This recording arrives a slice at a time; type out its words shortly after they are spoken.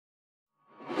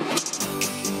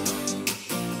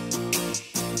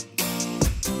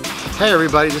Hey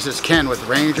everybody, this is Ken with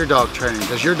Ranger Dog Training.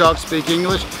 Does your dog speak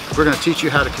English? We're going to teach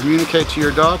you how to communicate to your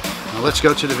dog. Now let's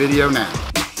go to the video now.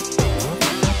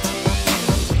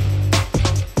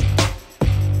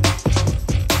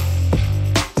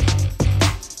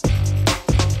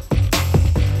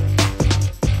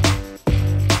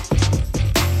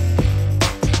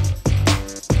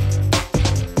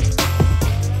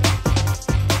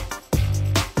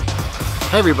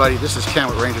 Hey everybody, this is Ken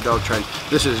with Ranger Dog Training.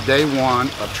 This is day one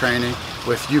of training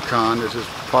with Yukon. This is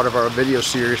part of our video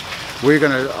series. We're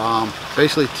going to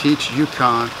basically teach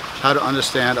Yukon how to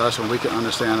understand us and we can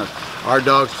understand us. Our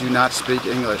dogs do not speak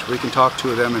English. We can talk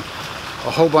to them in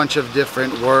a whole bunch of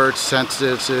different words,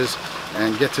 sentences,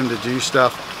 and get them to do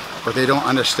stuff, but they don't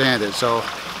understand it. So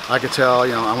I could tell,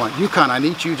 I want Yukon, I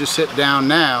need you to sit down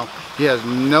now. He has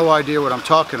no idea what I'm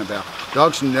talking about.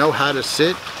 Dogs know how to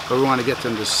sit, but we want to get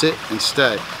them to sit and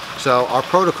stay. So our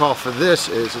protocol for this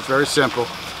is, it's very simple,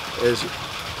 is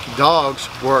dogs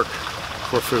work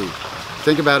for food.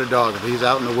 Think about a dog. If he's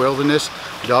out in the wilderness,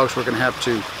 dogs are going to have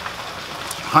to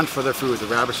hunt for their food. The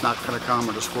rabbit's not going to come,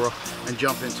 or the squirrel, and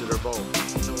jump into their bowl.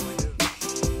 So what we do.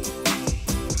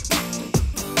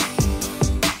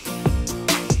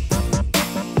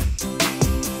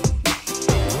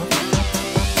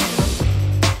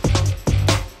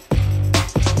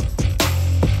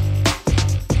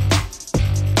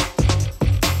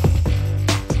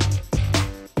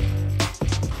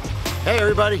 Hey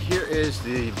everybody, here is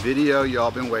the video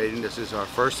y'all been waiting. This is our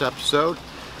first episode.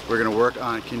 We're going to work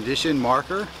on condition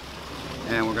marker,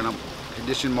 and we're going to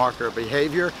condition marker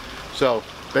behavior. So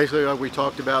basically what we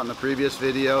talked about in the previous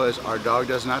video is our dog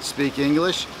does not speak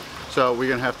English, so we're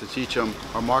going to have to teach them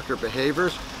our marker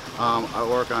behaviors. I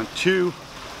work on two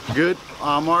good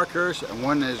markers, and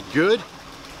one is good.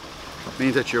 It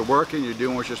means that you're working, you're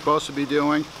doing what you're supposed to be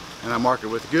doing, and I mark it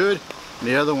with good. And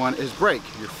the other one is break.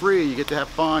 You're free, you get to have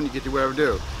fun, you get to whatever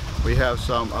do. We have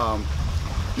some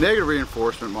negative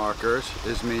reinforcement markers.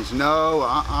 This means no,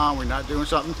 we're not doing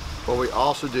something. What we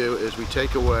also do is we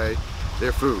take away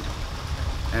their food.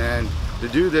 And to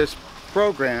do this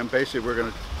program, basically we're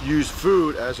going to use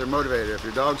food as their motivator. If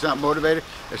your dog's not motivated,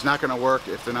 it's not going to work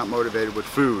if they're not motivated with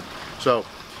food. So,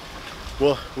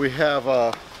 well, we have,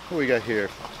 what do we got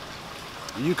here?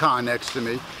 Yukon next to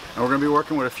me. And we're going to be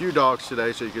working with a few dogs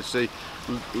today, so you can see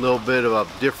a little bit of a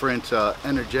different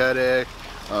energetic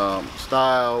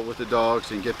style with the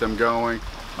dogs and get them going.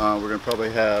 We're going to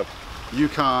probably have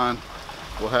Yukon,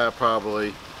 we'll have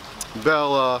probably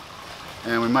Bella,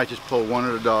 and we might just pull one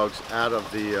of the dogs out of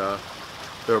the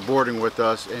they're boarding with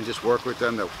us and just work with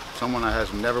them, that someone that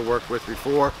has never worked with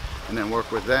before, and then work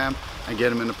with them and get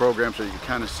them in the program, so you can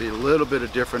kind of see a little bit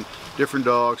of different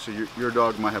dogs. So your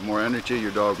dog might have more energy,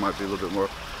 your dog might be a little bit more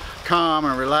calm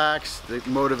and relaxed. They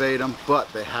motivate them,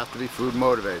 but they have to be food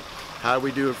motivated. How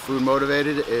we do it food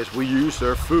motivated is we use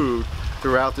their food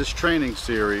throughout this training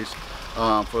series.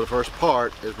 For the first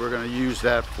part is we're going to use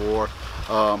that for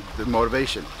the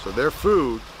motivation. So their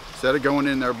food, instead of going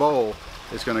in their bowl,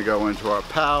 it's going to go into our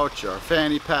pouch, our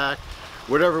fanny pack,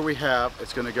 whatever we have,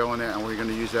 it's going to go in there, and we're going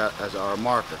to use that as our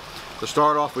marker. To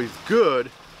start off with good,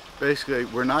 basically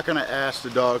we're not going to ask the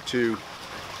dog to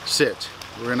sit.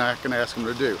 We're not going to ask them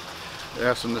to do.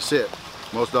 Ask them to sit.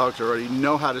 Most dogs already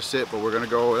know how to sit, but we're going to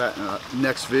go over that in the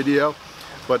next video.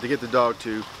 But to get the dog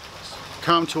to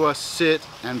come to us, sit,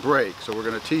 and break. So we're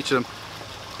going to teach them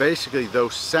basically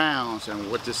those sounds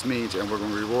and what this means, and we're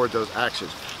going to reward those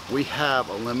actions. We have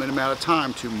a limited amount of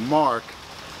time to mark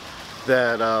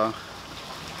that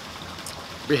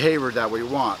behavior that we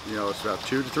want. It's about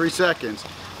 2 to 3 seconds,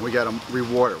 and we got to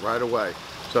reward it right away.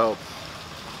 So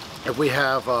if we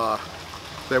have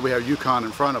say we have Yukon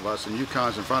in front of us, and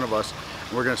Yukon's in front of us,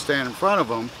 and we're going to stand in front of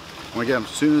them, and we get them, as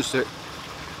soon as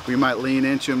we might lean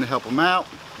into them to help them out,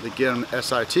 they get them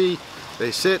SIT, they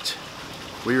sit,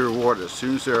 we reward it as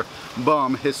soon as their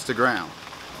bum hits the ground.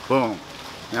 Boom.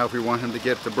 Now if we want him to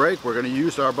get the break, we're going to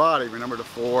use our body. Remember the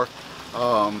 4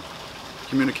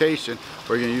 communication.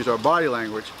 We're going to use our body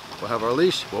language. We'll have our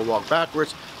leash, we'll walk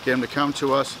backwards, get him to come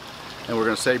to us, and we're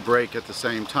going to say break at the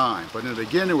same time. But in the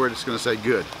beginning, we're just going to say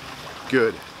good,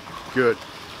 good, good.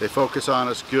 They focus on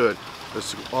us, good.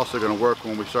 This is also going to work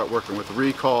when we start working with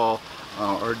recall,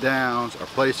 our downs, our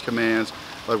place commands.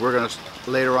 Like we're going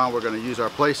to, later on, we're going to use our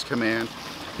place command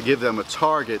to give them a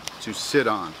target to sit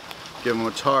on. Give them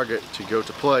a target to go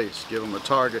to place. Give them a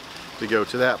target to go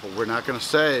to that. But we're not going to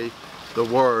say the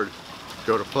word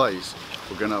go to place.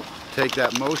 We're going to take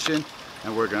that motion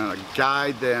and we're going to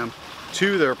guide them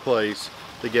to their place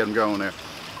to get them going there.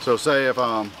 So say if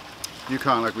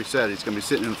Yukon, like we said, he's going to be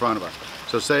sitting in front of us.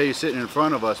 So say he's sitting in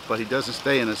front of us, but he doesn't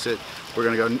stay in a sit. We're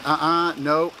going to go,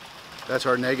 nope, That's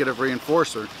our negative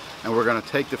reinforcer, and we're going to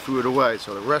take the food away.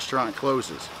 So the restaurant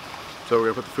closes. So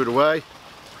we're going to put the food away,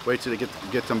 wait till they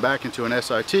get them back into an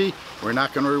SIT. We're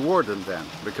not going to reward them then,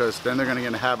 because then they're going to get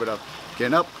in the habit of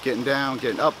getting up, getting down,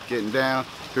 getting up, getting down.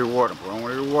 Reward them. We don't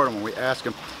want to reward them. When we ask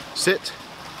them, sit,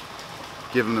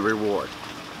 give them the reward.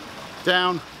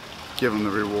 Down, give them the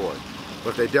reward.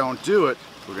 But if they don't do it,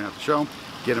 we're going to have to show them,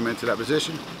 get them into that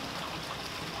position,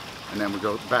 and then we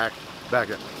go back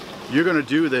up. You're going to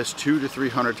do this 200 to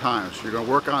 300 times. You're going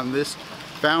to work on this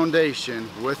foundation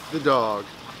with the dog.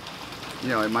 You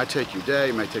know, it might take you a day,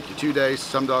 it might take you 2 days.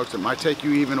 Some dogs, it might take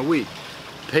you even a week.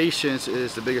 Patience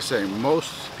is the biggest thing.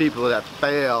 Most people that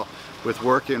fail with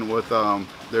working with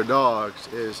their dogs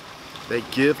is they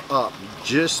give up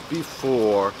just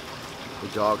before the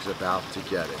dog's about to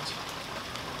get it.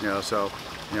 You know, so,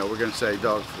 you know, we're going to say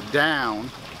dog down,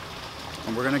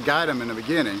 and we're going to guide them in the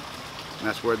beginning. And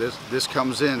that's where this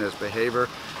comes in, as behavior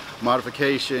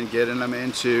modification, getting them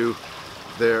into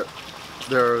their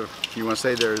you want to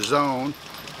say their zone,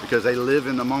 because they live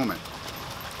in the moment.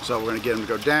 So we're going to get them to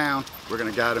go down, we're going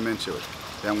to guide them into it.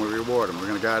 Then we reward them, we're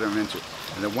going to guide them into it.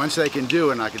 And then once they can do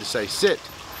it, and I can just say sit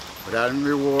without any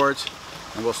rewards,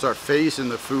 and we'll start phasing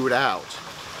the food out.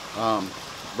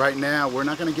 Right now, we're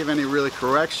not going to give any really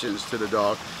corrections to the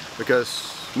dog,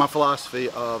 because my philosophy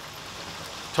of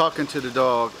talking to the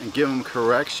dog and giving them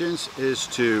corrections is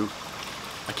to,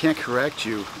 I can't correct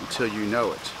you until you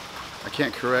know it. I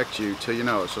can't correct you till you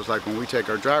know it. So it's like when we take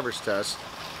our driver's test,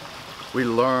 we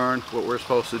learn what we're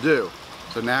supposed to do.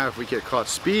 So now if we get caught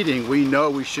speeding, we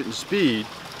know we shouldn't speed.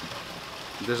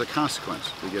 There's a consequence.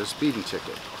 We get a speeding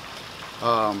ticket.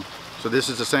 So this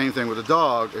is the same thing with the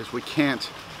dog, is we can't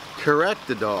correct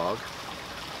the dog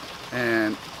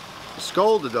and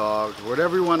scold the dog,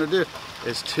 whatever you want to do,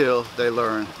 is till they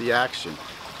learn the action.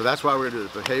 So that's why we're going to do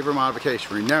the behavior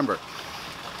modification. Remember,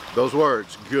 those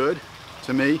words, good,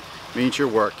 to me, means you're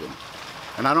working.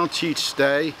 And I don't teach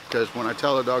stay, because when I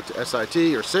tell a dog to SIT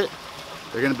or sit,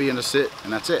 they're going to be in the sit,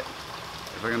 and that's it.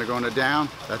 If they're going to go in a down,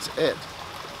 that's it.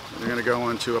 If they're going to go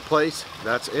into a place,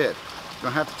 that's it. You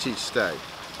don't have to teach stay.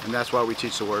 And that's why we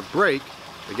teach the word break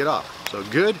to get off. So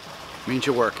good means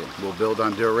you're working. We'll build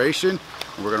on duration,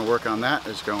 and we're going to work on that.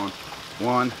 It's going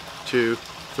 1, 2,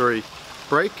 3,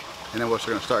 break, and then we're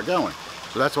going to start going.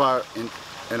 So that's why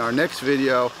in our next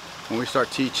video, when we start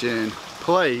teaching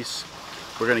place,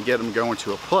 we're going to get them going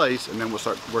to a place, and then we'll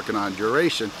start working on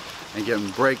duration and get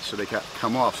them breaks so they can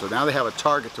come off. So now they have a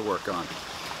target to work on.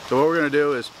 So what we're going to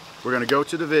do is we're going to go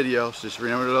to the videos. Just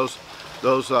remember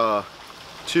those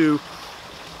two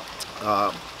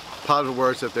positive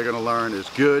words that they're going to learn is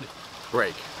good,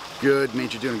 break. Good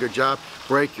means you're doing a good job.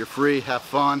 Break, you're free, have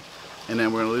fun. And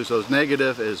then we're going to lose those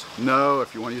negative is no.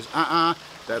 If you want to use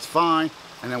that's fine.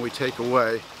 And then we take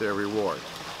away their reward.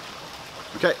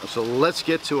 Okay, so let's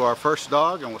get to our first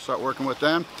dog, and we'll start working with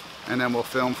them, and then we'll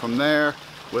film from there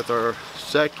with our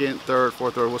second, third,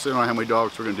 fourth, we'll see how many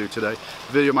dogs we're going to do today.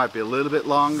 The video might be a little bit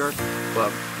longer,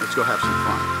 but let's go have some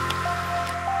fun.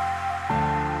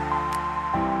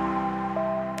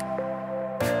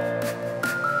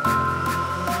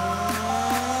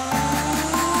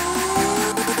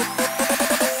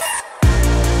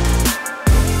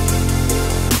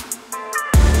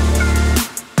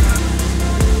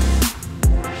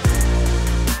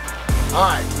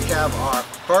 Alright, we have our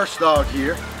first dog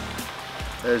here.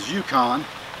 There's Yukon.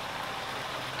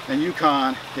 And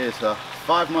Yukon is a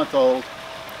 5-month-old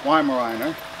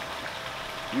Weimaraner.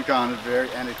 Yukon is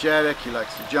very energetic, he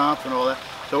likes to jump and all that.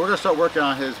 So we're going to start working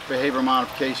on his behavior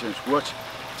modifications, which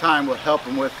time will help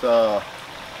him with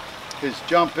his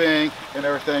jumping and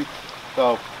everything.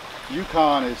 So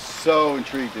Yukon is so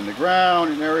intrigued in the ground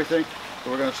and everything.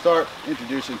 So we're going to start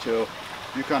introducing to,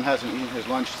 Yukon hasn't eaten his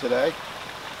lunch today.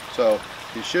 So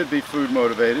he should be food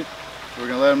motivated. So we're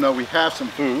going to let him know we have some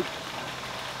food.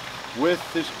 With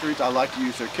his treats, I like to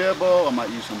use their kibble. I might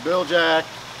use some Bill Jack,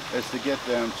 as to get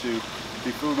them to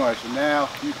be food motivated. So now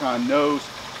Yukon knows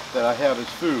that I have his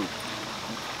food.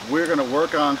 We're going to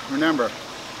work on, remember,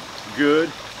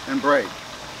 good and break.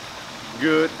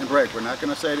 Good and break. We're not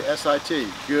going to say the SIT.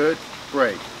 Good,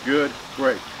 break. Good,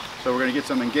 break. So we're going to get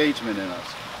some engagement in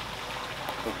us.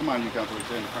 So come on, Yukon, so we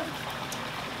stay in the frame.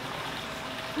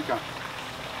 Yukon.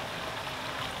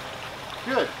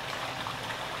 Good.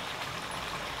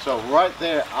 So right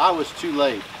there, I was too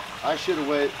late. I should have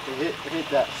waited to hit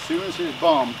that as soon as his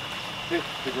bum hit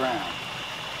the ground.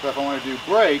 So if I want to do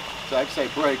break, so I can say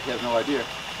break, he has no idea.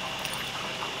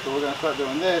 So we're going to start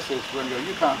doing this, is we're going to go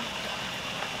Yukon.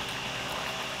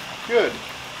 Good.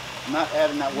 I'm not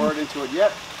adding that word into it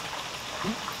yet.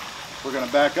 We're going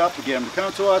to back up to get him to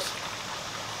come to us.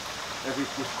 If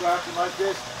he's distracted like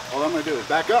this, all I'm going to do is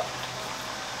back up.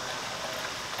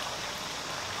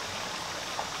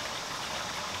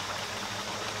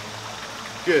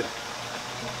 Good.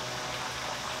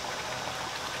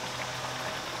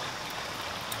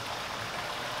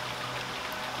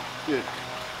 Good.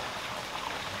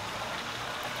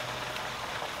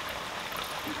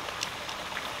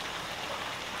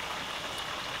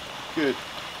 Good.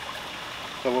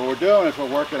 So what we're doing is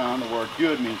we're working on the word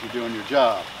good means you're doing your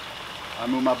job. I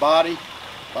move my body.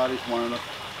 Body's one of the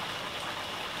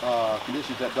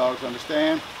conditions that dogs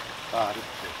understand. Body.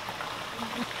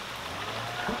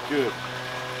 Good.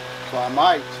 So I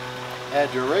might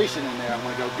add duration in there. I'm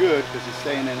going to go good because he's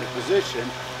staying in the position.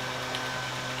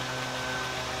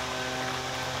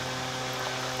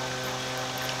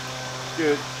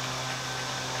 Good.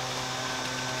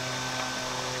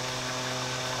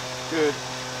 Good.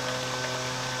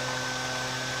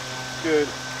 Good.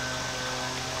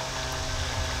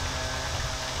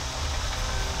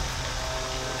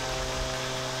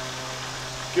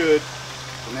 Good.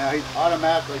 So now he's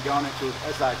automatically going into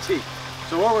his SIT.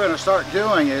 So what we're going to start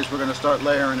doing is we're going to start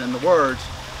layering in the words.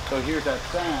 So here's that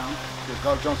sound, because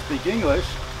dogs don't speak English.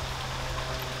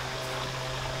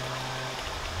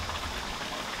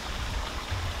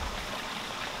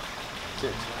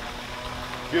 Sit.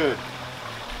 Good.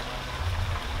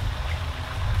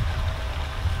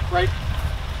 Right.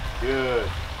 Good.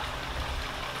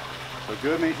 So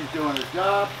good means he's doing his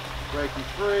job. Break he's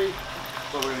free.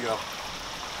 So we're going to go.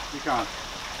 You can't.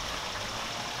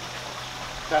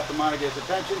 Tap the monitor, get his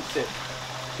attention. Sit.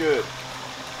 Good.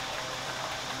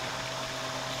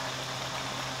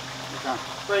 You can't.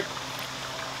 Break.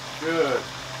 Good.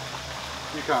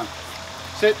 You can't.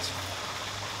 Sit.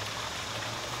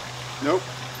 Nope.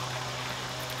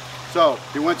 So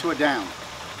he went to a down.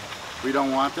 We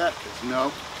don't want that. It's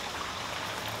no.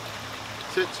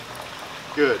 Sit.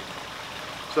 Good.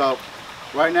 So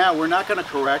right now we're not going to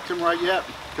correct him right yet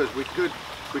because we could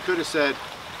have said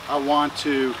I want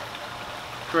to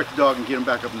correct the dog and get him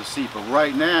back up in the seat, but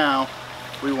right now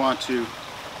we want to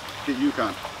get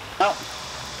Yukon out.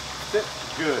 Sit.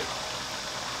 Good.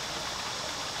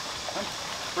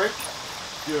 Break.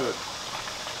 Good.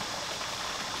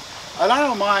 And I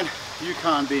don't mind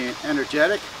Yukon being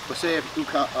energetic, but say if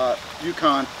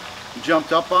Yukon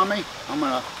jumped up on me, I'm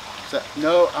gonna say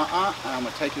no, and I'm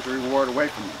gonna take his reward away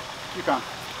from him. Yukon.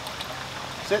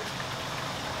 Sit.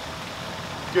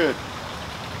 Good.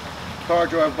 Car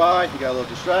drove by, he got a little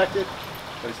distracted,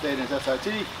 but he stayed in his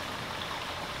SIT.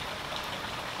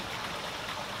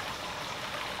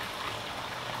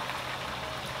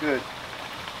 Good.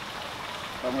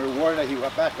 I'm rewarded that he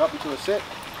went back up into a sit.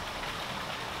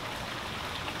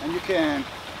 And you can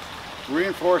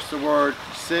reinforce the word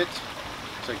sit.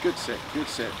 Say good sit, good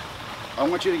sit. I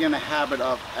want you to get in the habit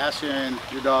of asking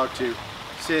your dog to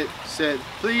sit, sit,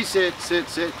 please sit, sit,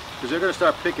 sit, because they're going to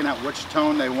start picking out which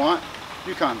tone they want.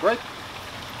 Yukon, break.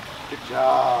 Good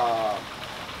job.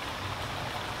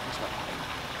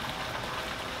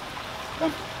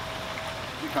 Come.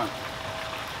 Yukon.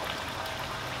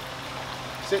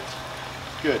 Sit.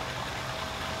 Good.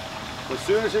 As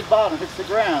soon as his bottom hits the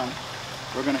ground,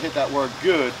 we're going to hit that word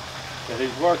good that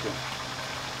he's working.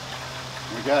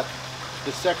 We got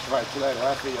the sex right today. The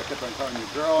last video I kept on calling you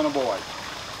girl and a boy.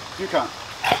 Yukon.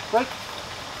 Break.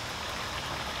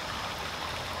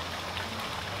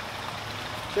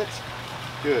 Sits.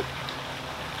 Good.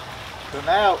 So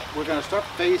now we're going to start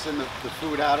phasing the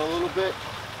food out a little bit.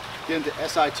 Get into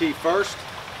SIT first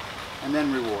and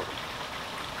then reward him.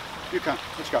 Yukon.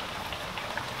 Let's go.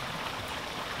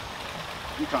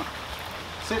 Yukon.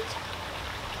 Sit.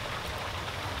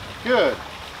 Good.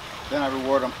 Then I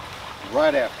reward him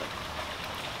right after.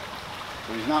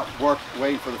 So he's not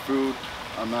waiting for the food.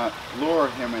 I'm not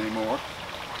luring him anymore.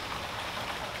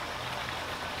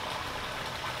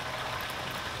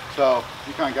 So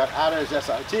he kind of got out of his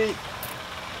SIT.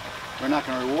 We're not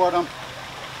going to reward him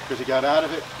because he got out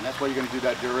of it, and that's why you're going to do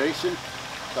that duration.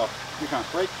 So you kind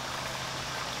of break.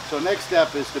 So next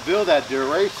step is to build that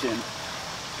duration.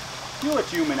 You were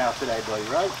human out today, buddy,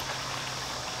 right?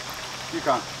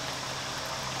 Yukon.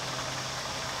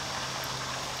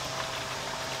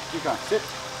 Yukon, sit.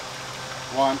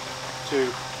 1, 2,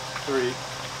 3,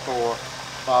 4,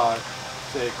 5,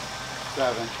 6,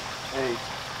 7, 8,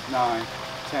 9,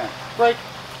 10. Break.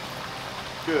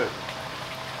 Good.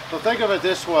 So think of it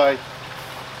this way,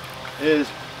 is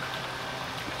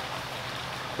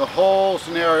the whole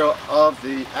scenario of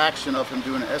the action of him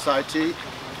doing an SIT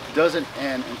doesn't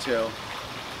end until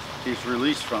he's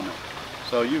released from it.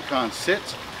 So Yukon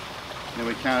sits, then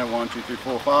we count it 1, 2, 3,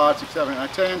 4, 5, 6, 7, 8, 9,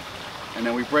 10, and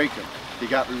then we break him. He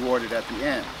got rewarded at the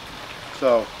end.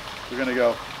 So we're gonna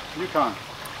go Yukon.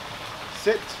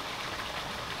 Sit.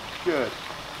 Good.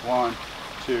 1,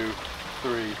 2,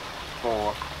 3,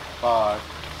 4, 5,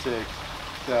 6,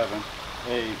 7,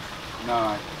 8,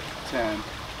 9, 10,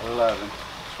 11,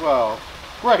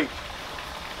 12. Great.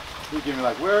 You give me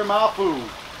like, where's my food?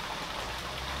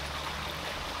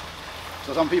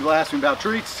 So some people ask me about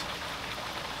treats,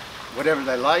 whatever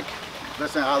they like.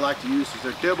 Best thing I like to use is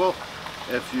their kibble.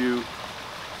 If you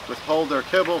withhold their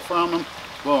kibble from them,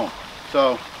 boom.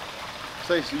 So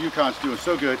say the Yukon's doing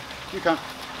so good. Yukon,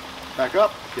 back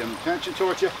up, give them attention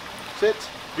towards you. Sit,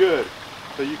 good.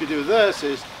 So you can do this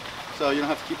is, so you don't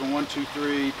have to keep them 1, 2,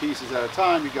 3 pieces at a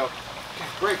time. You go, okay,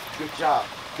 great, good job.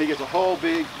 He gets a whole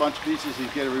big bunch of pieces, he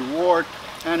get a reward,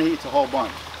 and he eats a whole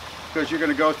bunch. Because you're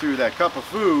gonna go through that cup of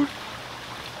food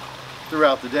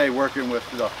throughout the day working with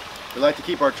the, we like to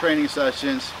keep our training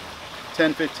sessions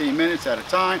 10-15 minutes at a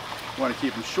time. We want to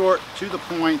keep them short, to the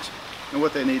point, and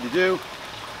what they need to do.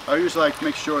 I usually like to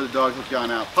make sure the dogs have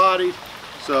gone out potty.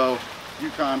 So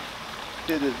Yukon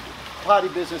did the potty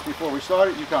business before we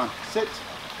started. Yukon, sit.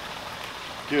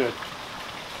 Good.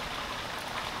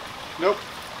 Nope.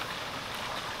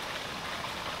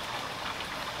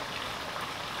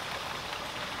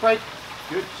 Break.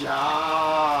 Good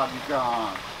job,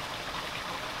 Yukon.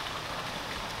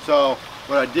 So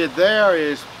what I did there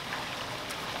is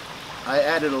I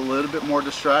added a little bit more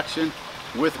distraction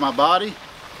with my body,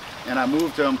 and I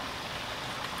moved him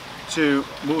to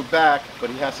move back, but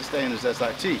he has to stay in his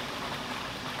SIT.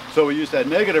 So we used that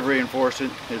negative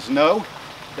reinforcement, his no,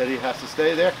 that he has to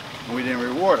stay there, and we didn't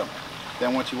reward him.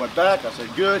 Then once he went back, I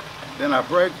said good. Then I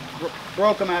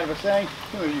broke him out of his thing.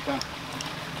 Come here, Yukon.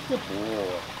 Good boy.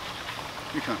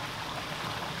 Yukon.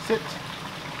 Sit.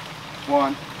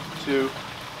 1, 2.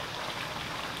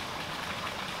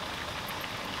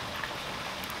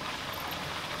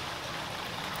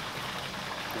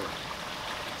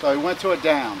 So he went to a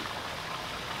down.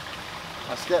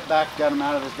 I stepped back, got him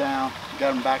out of his down,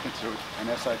 got him back into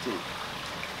an SIT.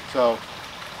 So,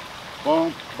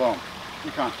 boom, boom.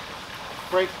 Yukon.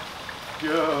 Break.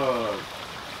 Good.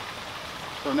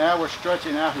 So now we're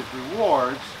stretching out his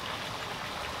rewards.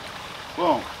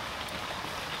 Boom.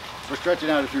 We're stretching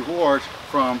out his rewards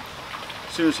from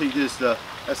as soon as he does the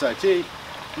SIT.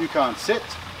 Yukon, sit.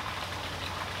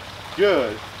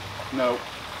 Good. No.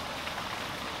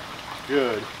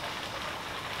 Good.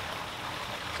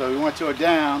 So we went to a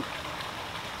down,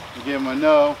 we gave him a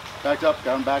no, backed up,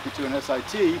 got him back into an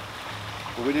SIT,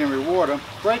 but we didn't reward him.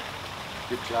 Break.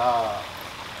 Good job.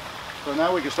 So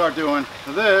now we can start doing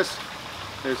this.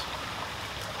 Is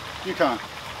Yukon.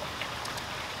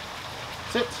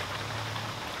 Sit.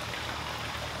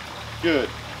 Good.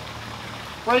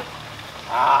 Break.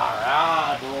 All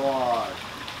right, boy.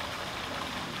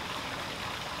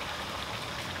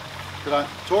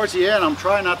 Towards the end, I'm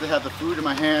trying not to have the food in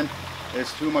my hand.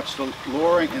 It's too much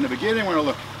luring. In the beginning, we're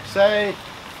gonna say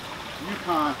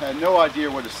Yukon had no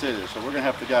idea where the sit is, so we're gonna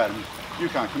have to guide him.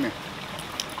 Yukon, come here.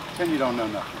 Pretend you don't know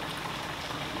nothing.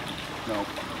 No.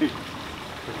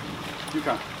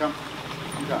 Yukon, come.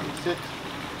 Yukon, sit.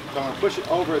 So I'm gonna push it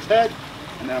over his head,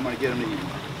 and then I'm gonna get him to eat.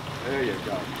 There you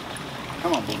go.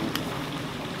 Come on, boo boo.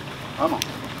 Come on.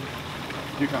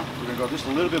 Yukon, we're gonna go just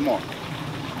a little bit more.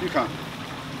 Yukon.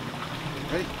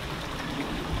 Ready?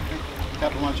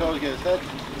 Tap him on the shoulder, get his head.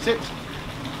 Sit.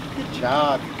 Good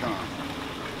job, Yukon.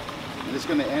 And it's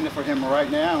going to end it for him right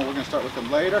now, and we're going to start with him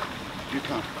later.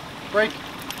 Yukon. Break.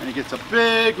 And he gets a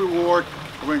big reward.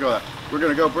 We're going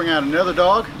to go bring out another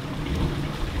dog.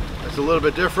 It's a little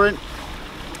bit different.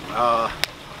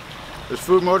 It's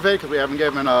food motivated because we haven't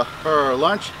given her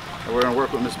lunch, and we're going to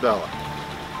work with Miss Bella.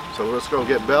 So let's go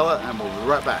get Bella, and we'll be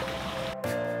right back.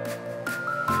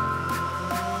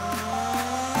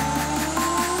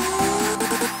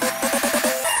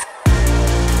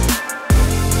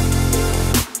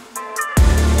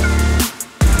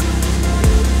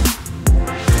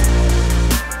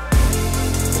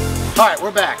 All right,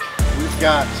 we're back. We've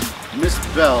got Miss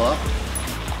Bella.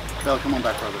 Bella, come on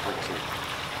back for a little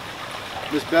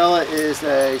bit. Miss Bella is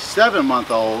a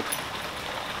 7-month-old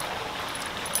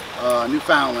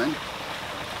Newfoundland.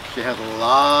 She has a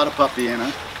lot of puppy in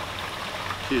her.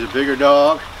 She's a bigger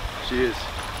dog. She is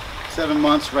 7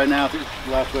 months right now. I think she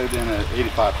last weighed in at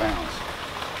 85 pounds.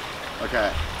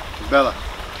 Okay, Bella.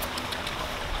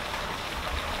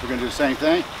 We're gonna do the same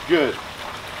thing. Good.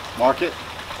 Mark it.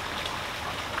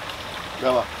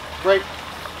 Bella, great.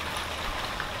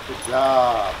 Good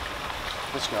job.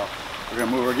 Let's go. We're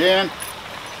gonna move her again.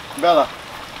 Bella.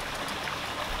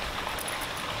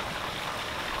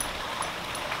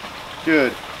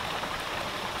 Good.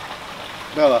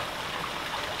 Bella.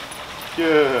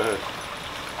 Good.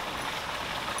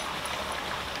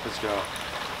 Let's go.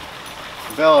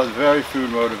 Bella is very food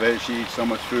motivated. She eats so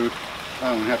much food. I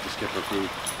don't even have to skip her food.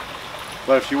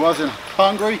 But if she wasn't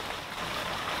hungry,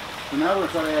 so now we're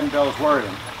starting adding Bella's word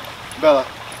in. Bella,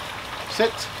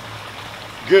 sit.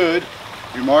 Good.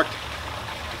 You marked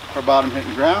her bottom hitting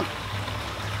the ground.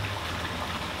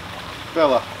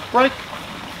 Bella, break.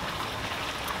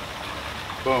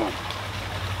 Boom.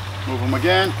 Move them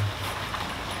again.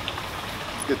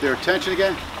 Get their attention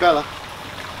again. Bella,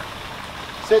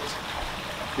 sit.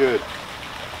 Good.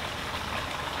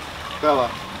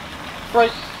 Bella,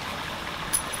 break.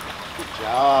 Good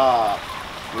job.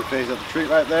 We phase up the treat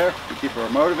right there. We keep her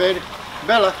motivated.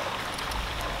 Bella,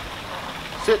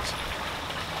 sit.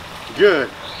 Good.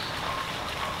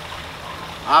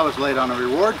 I was late on a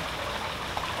reward.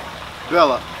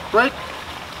 Bella, break.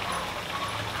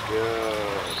 Good.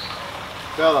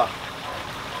 Bella,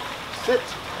 sit.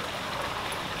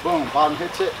 Boom, bottom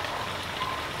hits it.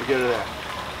 We get her there.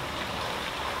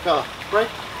 Bella, break.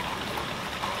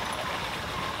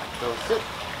 Bella, sit.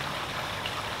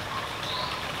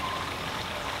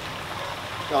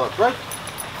 Bella, break.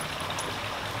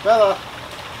 Bella,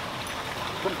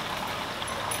 come.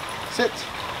 Sit.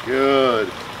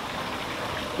 Good.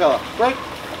 Bella, break.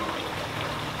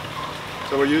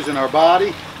 So we're using our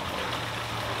body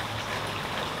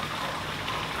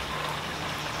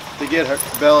to get her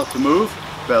Bella to move.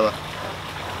 Bella.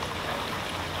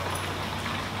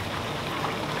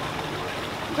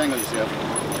 Tangle yourself.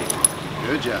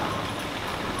 Good job.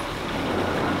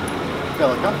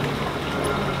 Bella, come.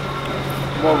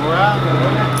 Move around.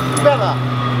 Bella.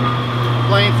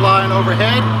 Plane flying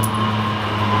overhead.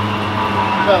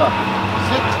 Bella,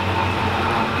 sit.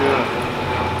 Good.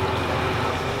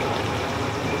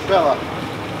 Bella,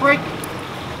 break.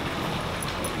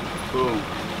 Boom.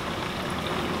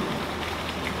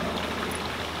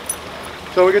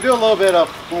 So we can do a little bit of,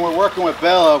 when we're working with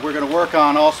Bella, we're going to work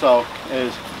on also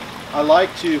is, I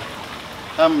like to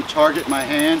have them target my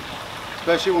hand,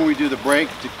 especially when we do the break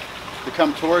to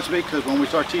come towards me, because when we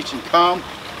start teaching come,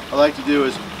 I like to do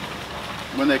is,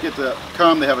 when they get to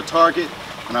come, they have a target,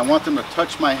 and I want them to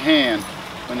touch my hand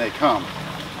when they come.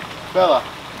 Bella,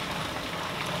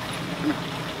 come here.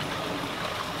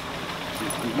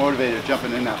 She's motivated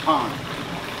jumping in that pond.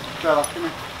 Bella, come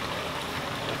here.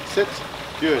 Sit.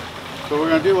 Good. So we're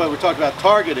going to do what we talked about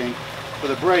targeting for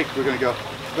the break. We're going to go,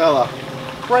 Bella,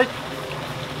 break.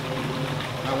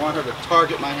 I want her to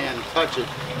target my hand and touch it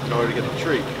in order to get the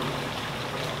treat.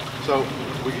 So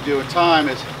we can do in time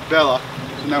is Bella.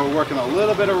 So now we're working a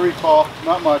little bit of recall,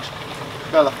 not much.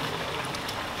 Bella,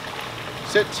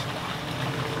 sit.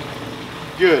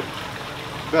 Good.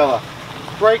 Bella,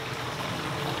 break.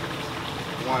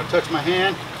 You want to touch my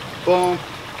hand. Boom.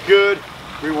 Good.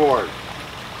 Reward.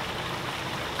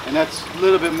 And that's a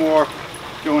little bit more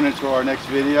going into our next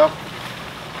video.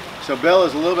 So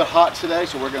Bella's a little bit hot today,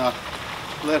 so we're going to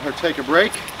let her take a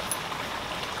break.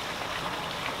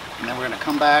 And then we're going to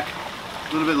come back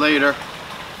a little bit later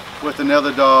with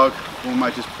another dog. We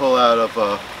might just pull out of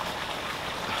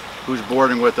who's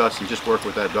boarding with us and just work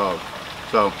with that dog.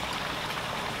 So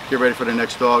get ready for the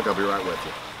next dog. I'll be right with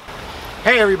you.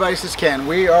 Hey everybody, this is Ken.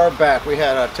 We are back. We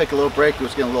had to take a little break. It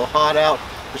was getting a little hot out.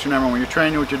 Just remember, when you're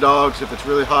training with your dogs, if it's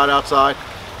really hot outside,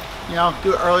 you know,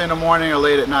 do it early in the morning or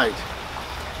late at night.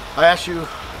 I ask you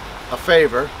a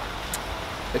favor.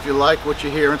 If you like what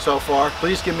you're hearing so far,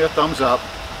 please give me a thumbs up.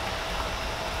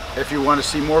 If you want to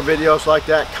see more videos like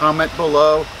that, comment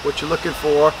below what you're looking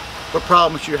for, what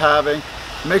problems you're having.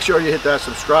 Make sure you hit that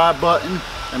subscribe button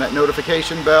and that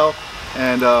notification bell,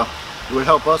 and it would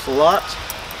help us a lot.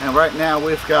 And right now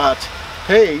we've got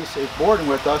Hayes is boarding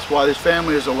with us while his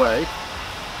family is away.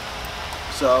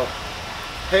 So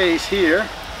Hayes here,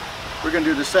 we're going to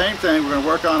do the same thing. We're going to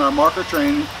work on our marker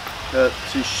training to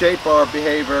shape our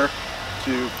behavior,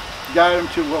 to guide him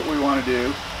to what we want to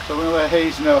do. So we're going to let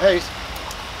Hayes know, Hayes,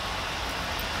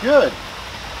 good.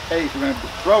 Hayes, we're going to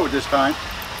throw it this time.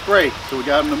 Great, so we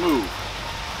got him to move.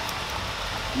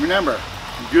 Remember,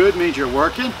 good means you're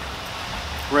working,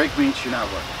 break means you're not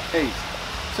working. Hayes,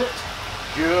 sit.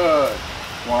 Good.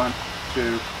 1,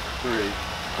 2, 3,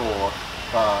 4,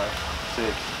 5,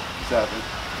 6, 7,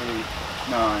 8,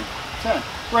 9, 10.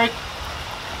 Break.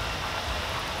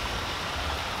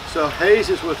 So Hayes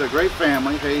is with a great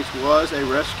family. Hayes was a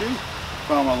rescue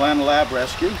from Atlanta Lab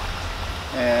Rescue,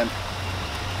 and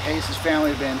Hayes'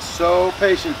 family has been so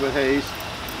patient with Hayes.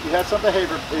 He had some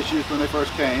behavior issues when they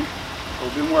first came.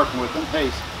 We've been working with them.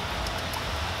 Hayes.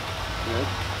 Good.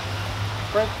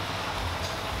 Break.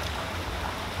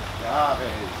 Good job,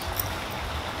 Hayes.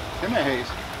 Come here, Hayes.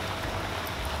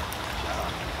 Good job.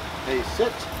 Hayes,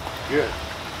 sit. Good.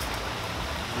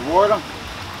 Reward him.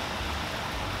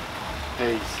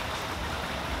 Haze.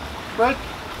 Break.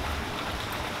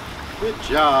 Good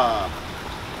job.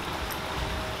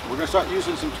 We're going to start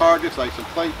using some targets like some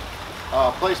place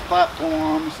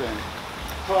platforms and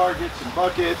targets and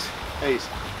buckets. Haze.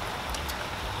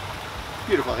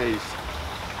 Beautiful Haze.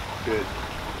 Good.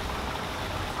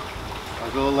 I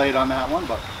was a little late on that one,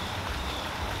 but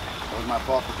that was my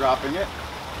fault for dropping it.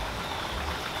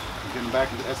 Getting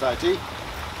back into SIT.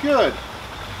 Good.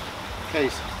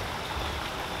 Case.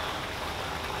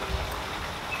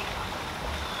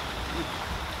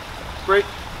 Break.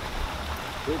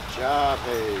 Good job,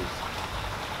 Hayes.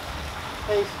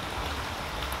 Hayes.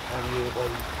 Have you,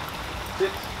 buddy?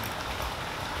 Sit.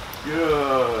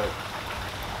 Good.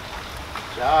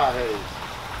 Good job, Hayes.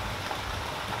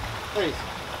 Hayes.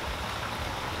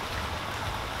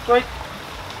 Break.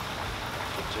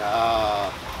 Good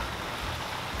job.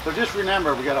 So just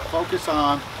remember, we got to focus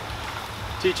on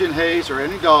teaching Hayes or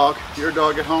any dog, your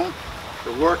dog at home,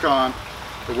 to work on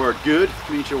the word good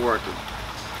means you're working.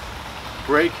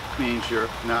 Break means you're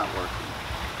not working.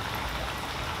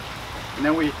 And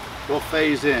then we will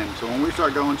phase in. So when we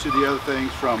start going to the other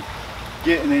things from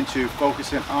getting into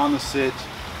focusing on the sit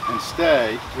and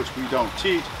stay, which we don't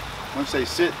teach, once they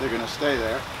sit, they're going to stay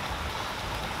there.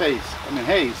 Hayes,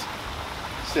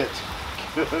 sit.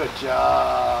 Good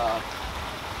job.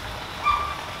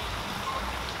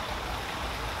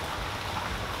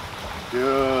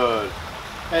 Good.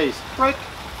 Hayes, break.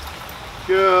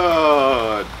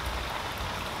 Good.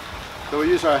 So we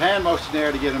use our hand motion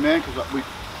there to get them in because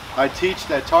I teach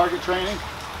that target training.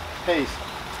 Hayes.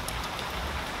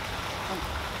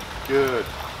 Good.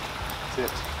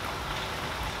 Sit.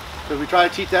 So we try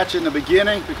to teach that in the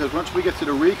beginning because once we get to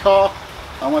the recall,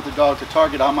 I want the dog to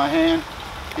target on my hand.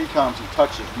 He comes and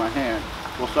touches my hand.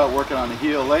 We'll start working on the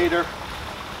heel later.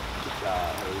 Good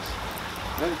job,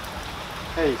 Hayes. Ready?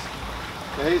 Hayes.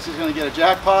 So Hayes is going to get a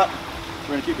jackpot. We're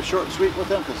going to keep it short and sweet with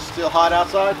him because it's still hot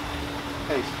outside.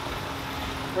 Hayes.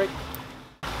 Break.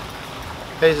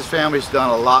 Hayes' family's done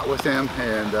a lot with him,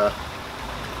 and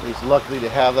he's lucky to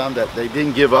have them that they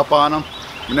didn't give up on him.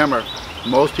 Remember,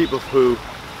 most people who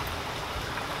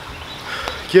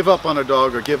give up on a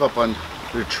dog or give up on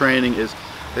their training is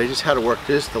they just had to work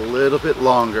just a little bit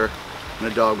longer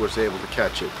and the dog was able to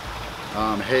catch it.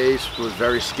 Hayes was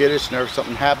very skittish. Whenever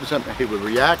something happened to him, he would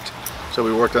react, so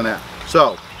we worked on that.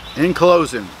 So, in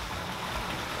closing,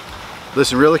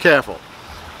 listen really careful.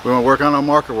 We're going to work on our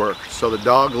marker work so the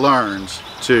dog learns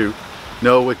to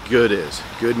know what good is.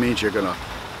 Good means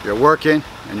you're working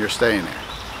and you're staying there.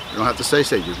 You don't have to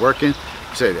stay, you're working,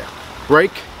 stay there.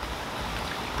 Break.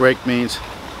 Break means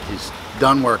he's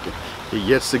done working. He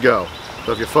gets to go.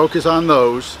 So if you focus on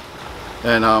those,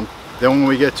 and then when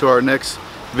we get to our next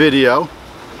video,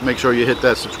 make sure you hit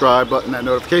that subscribe button, that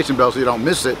notification bell so you don't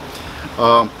miss it.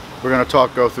 We're going to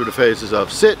go through the phases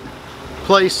of sit,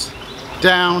 place,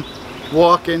 down,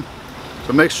 walking.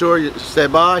 So make sure you stay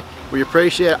by. We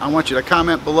appreciate it. I want you to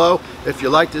comment below. If you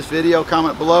like this video,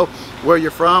 comment below where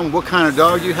you're from, what kind of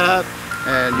dog you have,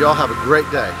 and y'all have a great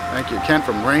day. Thank you. Ken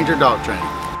from Ranger Dog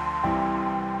Training.